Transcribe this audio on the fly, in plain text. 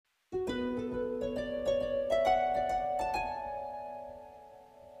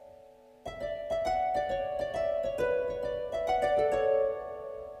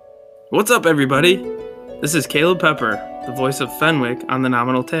What's up, everybody? This is Caleb Pepper, the voice of Fenwick on the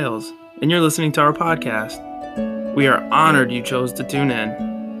Nominal Tales, and you're listening to our podcast. We are honored you chose to tune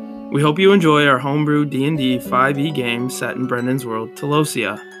in. We hope you enjoy our homebrew D&D 5e game set in Brendan's world,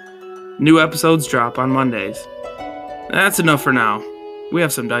 Telosia. New episodes drop on Mondays. That's enough for now. We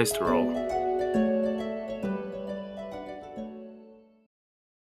have some dice to roll.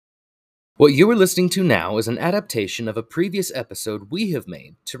 What you are listening to now is an adaptation of a previous episode we have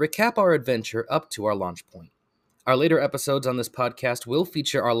made to recap our adventure up to our launch point. Our later episodes on this podcast will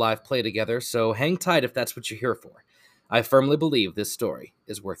feature our live play together, so hang tight if that's what you're here for. I firmly believe this story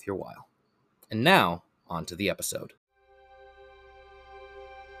is worth your while. And now, on to the episode.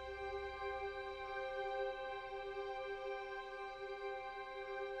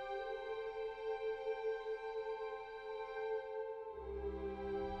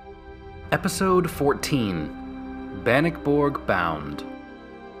 Episode 14, Bannocbourg Bound.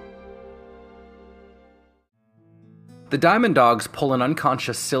 The Diamond Dogs pull an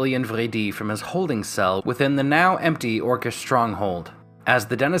unconscious Cillian Vredi from his holding cell within the now empty Orcish stronghold, as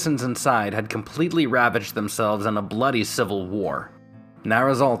the denizens inside had completely ravaged themselves in a bloody civil war, now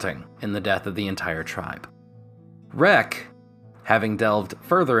resulting in the death of the entire tribe. Rek, having delved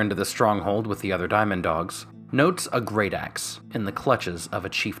further into the stronghold with the other Diamond Dogs, notes a great axe in the clutches of a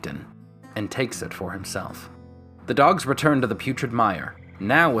chieftain, and takes it for himself. The dogs return to the Putrid Mire,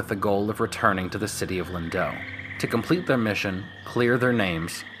 now with the goal of returning to the city of Lindow, to complete their mission, clear their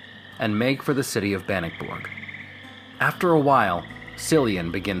names, and make for the city of Bannocbourg. After a while,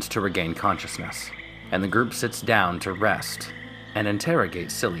 Cillian begins to regain consciousness, and the group sits down to rest and interrogate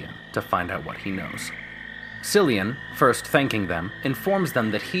Cillian to find out what he knows. Cillian, first thanking them, informs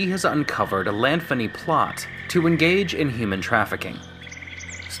them that he has uncovered a Lanfany plot to engage in human trafficking,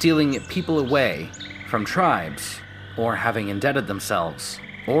 stealing people away from tribes, or having indebted themselves,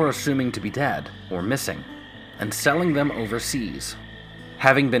 or assuming to be dead or missing, and selling them overseas,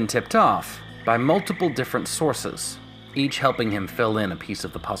 having been tipped off by multiple different sources, each helping him fill in a piece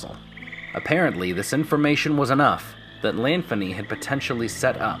of the puzzle. Apparently, this information was enough that Lanfany had potentially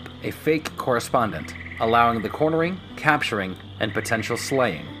set up a fake correspondent, allowing the cornering, capturing, and potential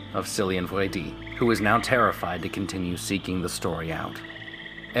slaying of Cillian Vredi, who is now terrified to continue seeking the story out.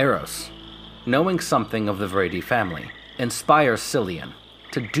 Eros, knowing something of the Vredi family, inspires Cillian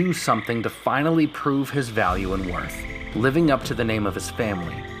to do something to finally prove his value and worth, living up to the name of his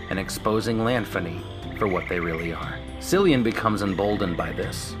family and exposing Lanfany for what they really are. Cillian becomes emboldened by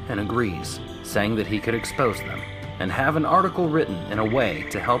this and agrees, saying that he could expose them and have an article written in a way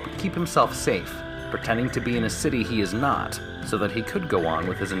to help keep himself safe, pretending to be in a city he is not, so that he could go on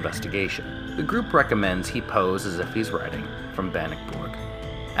with his investigation. The group recommends he pose as if he's writing from Bannocbourg.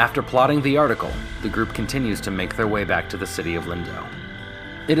 After plotting the article, the group continues to make their way back to the city of Lindow.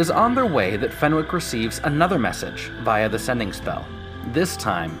 It is on their way that Fenwick receives another message via the sending spell, this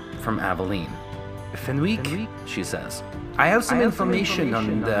time from Aveline. Fenwick, she says, I have some information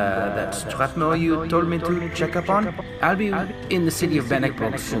on that Strathmore you told me to check up on. I'll be in the city of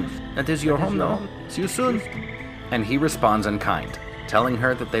Bannocbourg soon. That is your home, no? See you soon. And he responds in kind, telling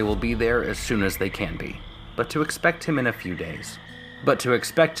her that they will be there as soon as they can be, but to expect him in a few days. But to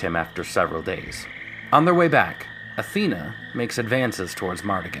expect him after several days. On their way back, Athena makes advances towards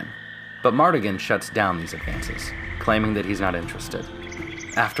Mardigan, but Mardigan shuts down these advances, claiming that he's not interested.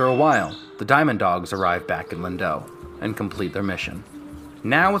 After a while, the Diamond Dogs arrive back in Lindow and complete their mission,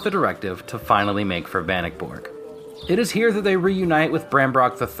 now with the directive to finally make for Bannocbourg. It is here that they reunite with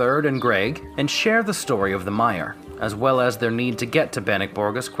Brambrock III and Greg and share the story of the Mire, as well as their need to get to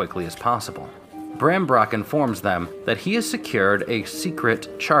Bannocbourg as quickly as possible. Brambrock informs them that he has secured a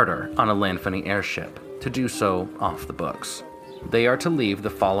secret charter on a Lanfany airship to do so off the books. They are to leave the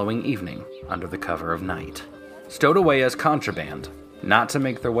following evening under the cover of night, stowed away as contraband, not to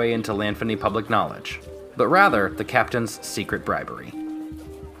make their way into Lanfany public knowledge, but rather the captain's secret bribery.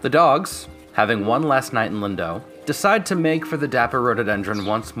 The dogs, having one last night in Lindow, decide to make for the dapper rhododendron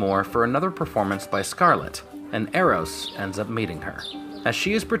once more for another performance by Scarlet, and Eros ends up meeting her, as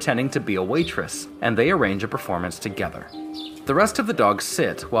she is pretending to be a waitress, and they arrange a performance together. The rest of the dogs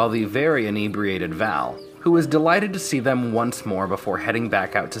sit while the very inebriated Val, who is delighted to see them once more before heading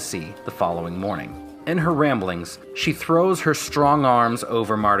back out to sea the following morning. In her ramblings, she throws her strong arms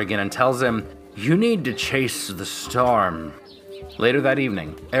over Mardigan and tells him, "You need to chase the storm." Later that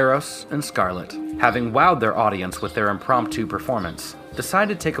evening, Eros and Scarlet, having wowed their audience with their impromptu performance, decide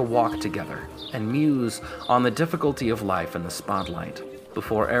to take a walk together and muse on the difficulty of life in the spotlight,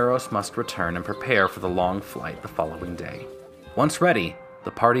 before Eros must return and prepare for the long flight the following day. Once ready,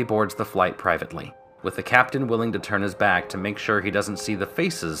 the party boards the flight privately, with the captain willing to turn his back to make sure he doesn't see the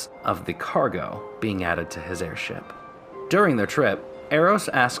faces of the cargo being added to his airship. During their trip, Eros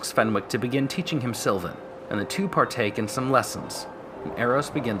asks Fenwick to begin teaching him Sylvan, and the two partake in some lessons, and Eros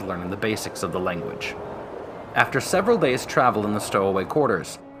begins learning the basics of the language. After several days' travel in the stowaway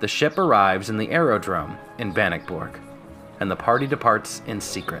quarters, the ship arrives in the aerodrome in Bannocbourg, and the party departs in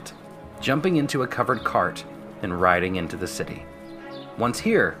secret, jumping into a covered cart and riding into the city. Once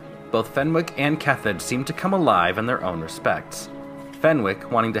here, both Fenwick and Kethed seem to come alive in their own respects,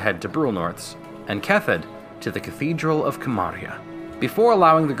 Fenwick wanting to head to Brulnorth's, and Kethed to the Cathedral of Camaria. Before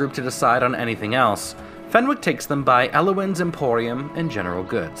allowing the group to decide on anything else, Fenwick takes them by Elowin's Emporium and General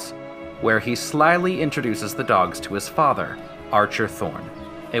Goods, where he slyly introduces the dogs to his father, Archer Thorne,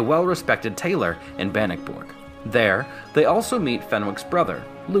 a well-respected tailor in Bannocbourg. There, they also meet Fenwick's brother,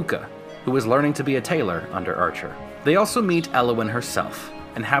 Luca, who is learning to be a tailor under Archer. They also meet Elowin herself,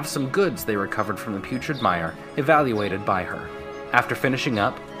 and have some goods they recovered from the putrid mire evaluated by her. After finishing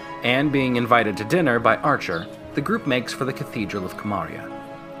up, and being invited to dinner by Archer, the group makes for the Cathedral of Camaria,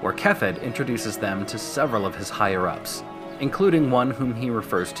 where Kethed introduces them to several of his higher-ups, including one whom he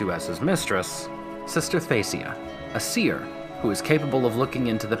refers to as his mistress, Sister Thacia, a seer who is capable of looking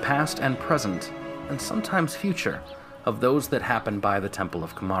into the past and present, and sometimes future, of those that happen by the Temple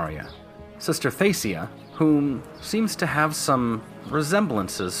of Camaria. Sister Thacia, whom seems to have some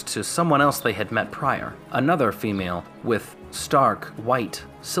resemblances to someone else they had met prior, another female with stark, white,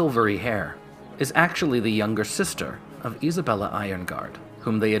 silvery hair, is actually the younger sister of Isabella Ironguard,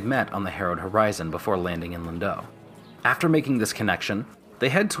 whom they had met on the Harrowed Horizon before landing in Landau. After making this connection, they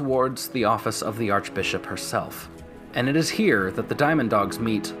head towards the office of the Archbishop herself, and it is here that the Diamond Dogs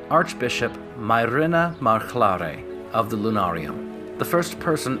meet Archbishop Myrina Marchlare of the Lunarium, the first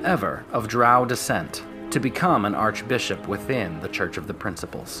person ever of Drow descent to become an archbishop within the Church of the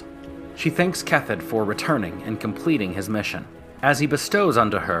Principles. She thanks Kethed for returning and completing his mission, as he bestows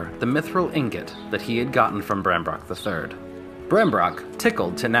unto her the mithril ingot that he had gotten from Brembrock III. Brembrock,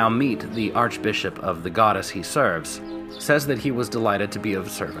 tickled to now meet the archbishop of the goddess he serves, says that he was delighted to be of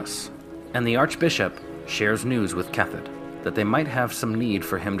service, and the archbishop shares news with Kethed that they might have some need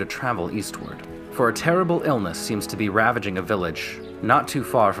for him to travel eastward, for a terrible illness seems to be ravaging a village not too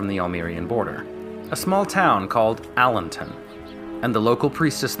far from the Almerian border, a small town called Allenton, and the local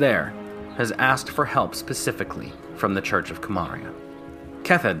priestess there has asked for help specifically from the Church of Camaria.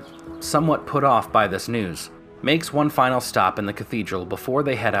 Kethed, somewhat put off by this news, makes one final stop in the cathedral before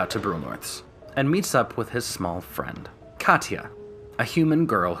they head out to Brulnorth's, and meets up with his small friend, Katya, a human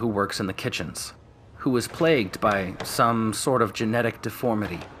girl who works in the kitchens, who is plagued by some sort of genetic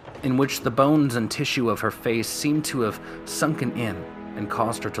deformity, in which the bones and tissue of her face seem to have sunken in and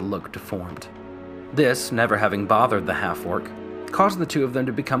caused her to look deformed. This, never having bothered the half-orc, caused the two of them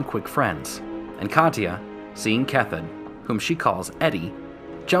to become quick friends, and Katya, seeing Kethed, whom she calls Eddie,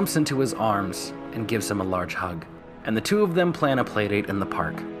 jumps into his arms and gives him a large hug, and the two of them plan a playdate in the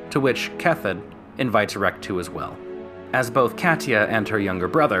park, to which Kethed invites Rek to as well, as both Katya and her younger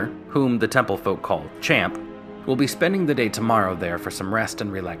brother, whom the temple folk call Champ, will be spending the day tomorrow there for some rest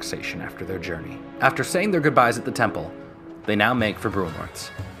and relaxation after their journey. After saying their goodbyes at the temple, they now make for Brulnorth's.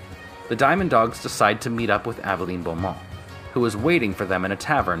 The Diamond Dogs decide to meet up with Aveline Beaumont, who is waiting for them in a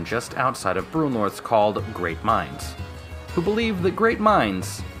tavern just outside of Brulnorth's called Great Minds, who believe that great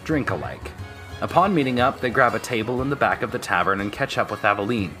minds drink alike. Upon meeting up, they grab a table in the back of the tavern and catch up with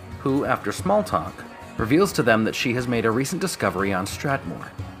Aveline, who, after small talk, reveals to them that she has made a recent discovery on Stradmore,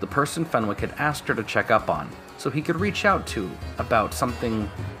 the person Fenwick had asked her to check up on, so he could reach out to about something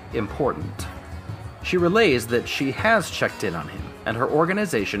important. She relays that she has checked in on him, and her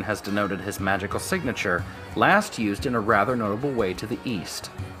organization has denoted his magical signature, last used in a rather notable way to the east,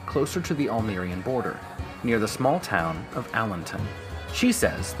 closer to the Almerian border, near the small town of Allenton. She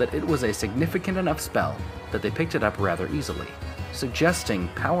says that it was a significant enough spell that they picked it up rather easily, suggesting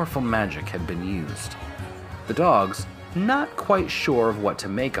powerful magic had been used. The dogs, not quite sure of what to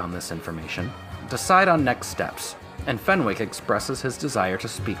make on this information, decide on next steps, and Fenwick expresses his desire to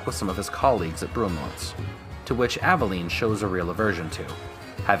speak with some of his colleagues at Brulnorth's, to which Aveline shows a real aversion to,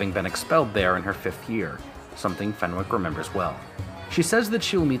 having been expelled there in her 5th year, something Fenwick remembers well. She says that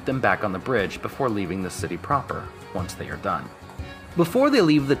she will meet them back on the bridge before leaving the city proper, once they are done. Before they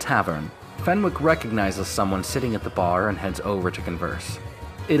leave the tavern, Fenwick recognizes someone sitting at the bar and heads over to converse.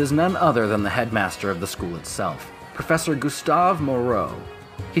 It is none other than the headmaster of the school itself, Professor Gustave Moreau.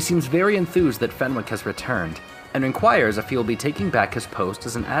 He seems very enthused that Fenwick has returned, and inquires if he will be taking back his post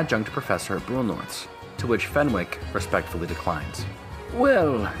as an adjunct professor at Brulnorth's, to which Fenwick respectfully declines.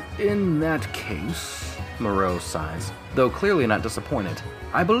 Well, in that case, Moreau sighs, though clearly not disappointed.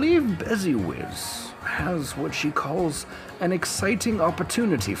 I believe Beziwiz has what she calls an exciting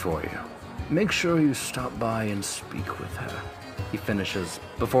opportunity for you. Make sure you stop by and speak with her, he finishes,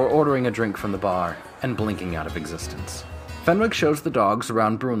 before ordering a drink from the bar and blinking out of existence. Fenwick shows the dogs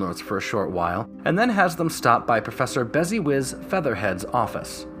around Brunlorth for a short while, and then has them stop by Professor Beziwiz Featherhead's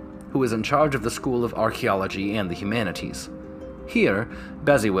office, who is in charge of the School of Archaeology and the Humanities. Here,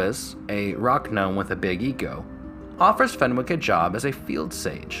 Beziwiz, a rock gnome with a big ego, offers Fenwick a job as a field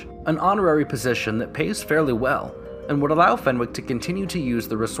sage, an honorary position that pays fairly well, and would allow Fenwick to continue to use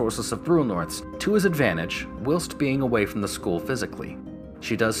the resources of Brunlorth's to his advantage whilst being away from the school physically.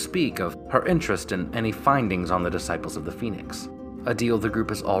 She does speak of her interest in any findings on the Disciples of the Phoenix, a deal the group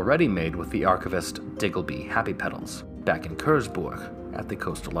has already made with the archivist Diggleby Happypetals, back in Kersbourg at the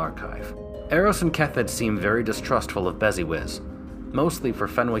Coastal Archive. Eros and Kethed seem very distrustful of Beziwiz, mostly for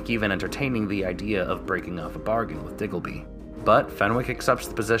Fenwick even entertaining the idea of breaking off a bargain with Diggleby. But Fenwick accepts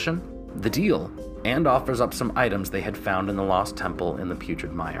the position, the deal, and offers up some items they had found in the lost temple in the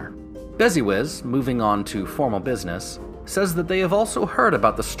Putrid Mire. Beziwiz, moving on to formal business, says that they have also heard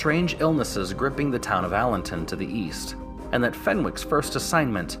about the strange illnesses gripping the town of Allenton to the east, and that Fenwick's first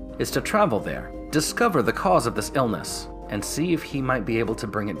assignment is to travel there, discover the cause of this illness, and see if he might be able to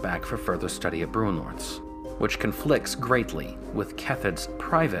bring it back for further study at Brunlorth's, which conflicts greatly with Kethed's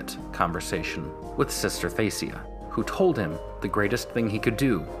private conversation with Sister Thacia, who told him the greatest thing he could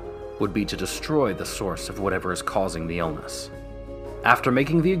do would be to destroy the source of whatever is causing the illness. After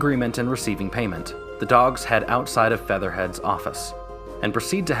making the agreement and receiving payment, the dogs head outside of Featherhead's office and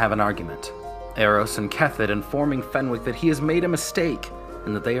proceed to have an argument, Eros and Kethed informing Fenwick that he has made a mistake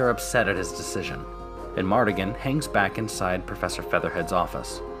and that they are upset at his decision. And Mardigan hangs back inside Professor Featherhead's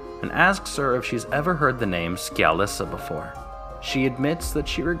office and asks her if she's ever heard the name Scialissa before. She admits that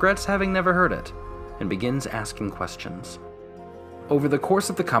she regrets having never heard it and begins asking questions. Over the course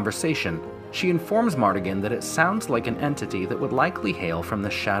of the conversation, she informs Mardigan that it sounds like an entity that would likely hail from the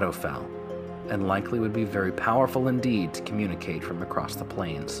Shadowfell, and likely would be very powerful indeed to communicate from across the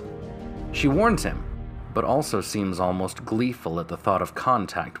plains. She warns him, but also seems almost gleeful at the thought of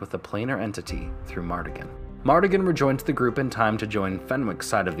contact with a planar entity through Mardigan. Mardigan rejoins the group in time to join Fenwick's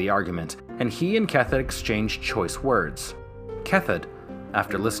side of the argument, and he and Kethed exchange choice words. Kethed,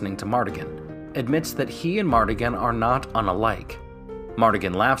 after listening to Mardigan, admits that he and Mardigan are not unalike.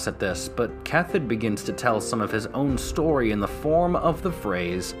 Mardigan laughs at this, but Kethed begins to tell some of his own story in the form of the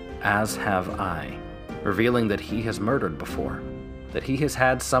phrase, "as have I," revealing that he has murdered before, that he has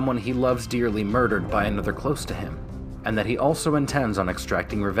had someone he loves dearly murdered by another close to him, and that he also intends on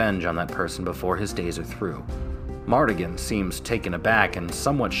extracting revenge on that person before his days are through. Mardigan seems taken aback and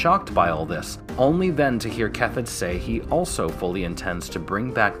somewhat shocked by all this, only then to hear Kethed say he also fully intends to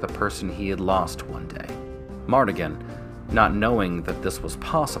bring back the person he had lost one day. Mardigan, not knowing that this was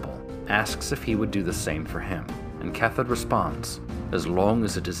possible, asks if he would do the same for him, and Kethed responds, "As long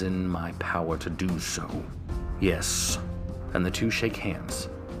as it is in my power to do so, yes." And the two shake hands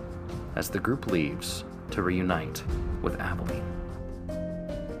as the group leaves to reunite with Aveline.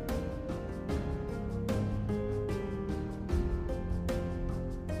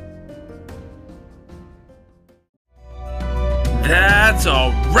 That's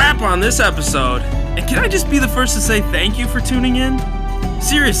a wrap on this episode. And can I just be the first to say thank you for tuning in?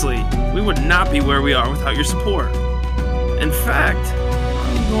 Seriously, we would not be where we are without your support. In fact,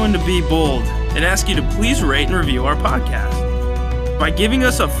 I'm going to be bold and ask you to please rate and review our podcast. By giving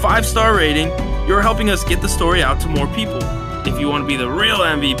us a 5-star rating, you're helping us get the story out to more people. If you want to be the real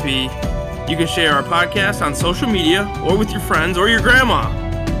MVP, you can share our podcast on social media or with your friends or your grandma.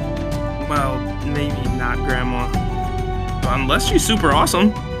 Well, maybe not grandma. Unless she's super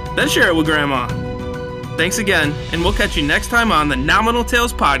awesome, then share it with grandma. Thanks again, and we'll catch you next time on the Nominal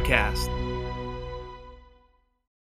Tales podcast.